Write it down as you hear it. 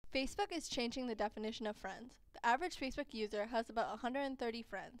Facebook is changing the definition of friends. The average Facebook user has about 130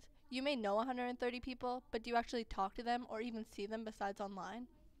 friends. You may know 130 people, but do you actually talk to them or even see them besides online?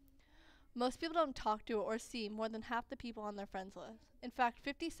 Most people don't talk to or see more than half the people on their friends list. In fact,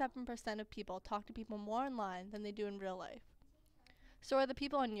 57% of people talk to people more online than they do in real life. So are the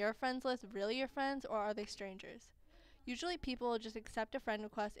people on your friends list really your friends, or are they strangers? Usually people will just accept a friend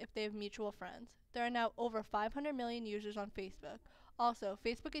request if they have mutual friends. There are now over 500 million users on Facebook. Also,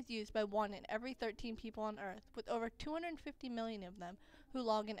 Facebook is used by 1 in every 13 people on Earth, with over 250 million of them who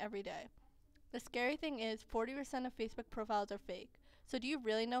log in every day. The scary thing is 40% of Facebook profiles are fake. So do you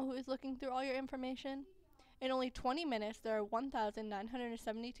really know who is looking through all your information? In only 20 minutes, there are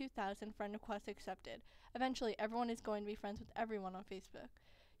 1,972,000 friend requests accepted. Eventually, everyone is going to be friends with everyone on Facebook.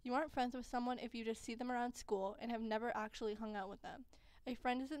 You aren't friends with someone if you just see them around school and have never actually hung out with them. A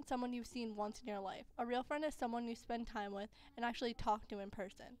friend isn't someone you've seen once in your life. A real friend is someone you spend time with and actually talk to in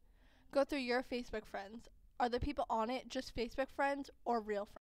person. Go through your Facebook friends. Are the people on it just Facebook friends or real friends?